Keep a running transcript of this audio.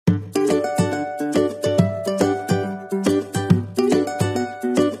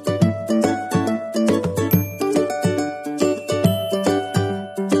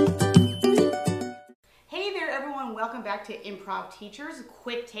back to Improv Teachers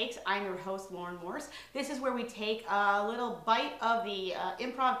Quick Takes. I'm your host, Lauren Morse. This is where we take a little bite of the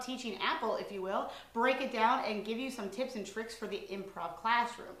improv teaching apple, if you will, break it down and give you some tips and tricks for the improv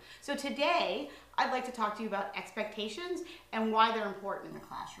classroom. So today, I'd like to talk to you about expectations and why they're important in the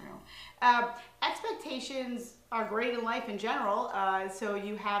classroom. Expectations are great in life in general, so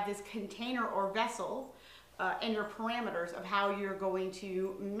you have this container or vessel and your parameters of how you're going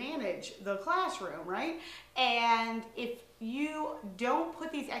to manage the classroom, right? And if you don't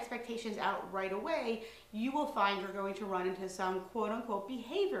put these expectations out right away, you will find you're going to run into some quote-unquote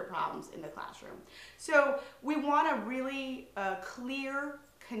behavior problems in the classroom. So we want a really clear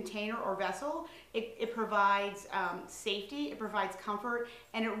container or vessel. It provides safety, it provides comfort,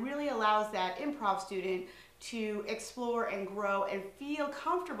 and it really allows that improv student to explore and grow and feel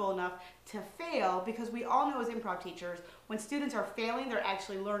comfortable enough to fail, because we all know as improv teachers, when students are failing, they're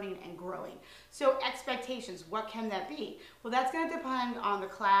actually learning and growing. So expectations, what can that be? Well, that's going to depend on the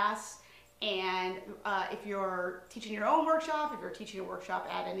class, and if you're teaching your own workshop, if you're teaching a workshop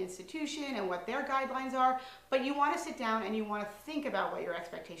at an institution and what their guidelines are, but you want to sit down and you want to think about what your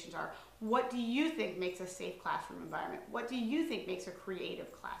expectations are. What do you think makes a safe classroom environment? What do you think makes a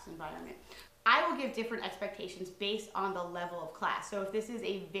creative class environment? I will give different expectations based on the level of class. So if this is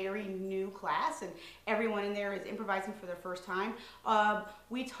a very new class and everyone in there is improvising for their first time,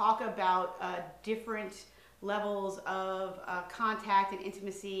 we talk about different levels of contact and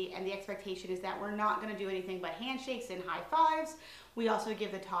intimacy, and the expectation is that we're not going to do anything but handshakes and high fives. We also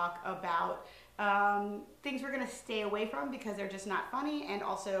give the talk about things we're going to stay away from because they're just not funny, and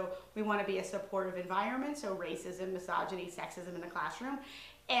also we want to be a supportive environment, so racism, misogyny, sexism in the classroom.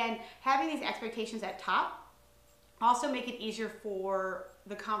 And having these expectations at top also make it easier for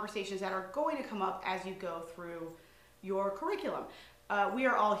the conversations that are going to come up as you go through your curriculum. We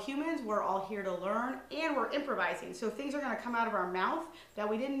are all humans, we're all here to learn, and we're improvising. So things are going to come out of our mouth that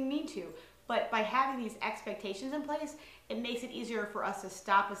we didn't mean to. But by having these expectations in place, it makes it easier for us to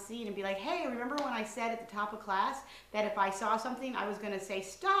stop a scene and be like, hey, remember when I said at the top of class that if I saw something, I was going to say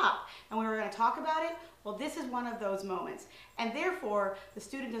stop, and we were going to talk about it? Well, this is one of those moments. And therefore, the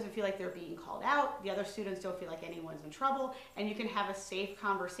student doesn't feel like they're being called out, the other students don't feel like anyone's in trouble, and you can have a safe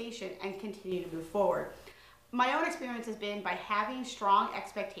conversation and continue to move forward. My own experience has been by having strong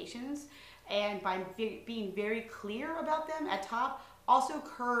expectations and by being very clear about them at top, also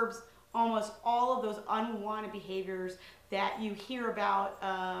curbs almost all of those unwanted behaviors that you hear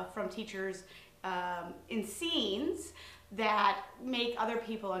about from teachers in scenes that make other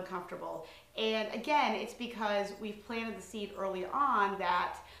people uncomfortable. And again, it's because we've planted the seed early on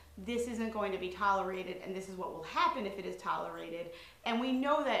that this isn't going to be tolerated, and this is what will happen if it is tolerated. And we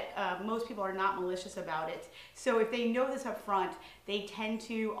know that most people are not malicious about it. So if they know this up front, they tend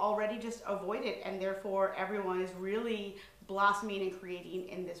to already just avoid it, and therefore everyone is really blossoming and creating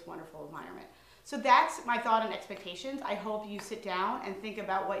in this wonderful environment. So that's my thought on expectations. I hope you sit down and think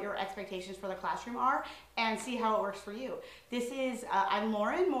about what your expectations for the classroom are and see how it works for you. This is, I'm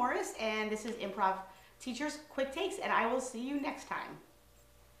Lauren Morris, and this is Improv Teachers Quick Takes, and I will see you next time.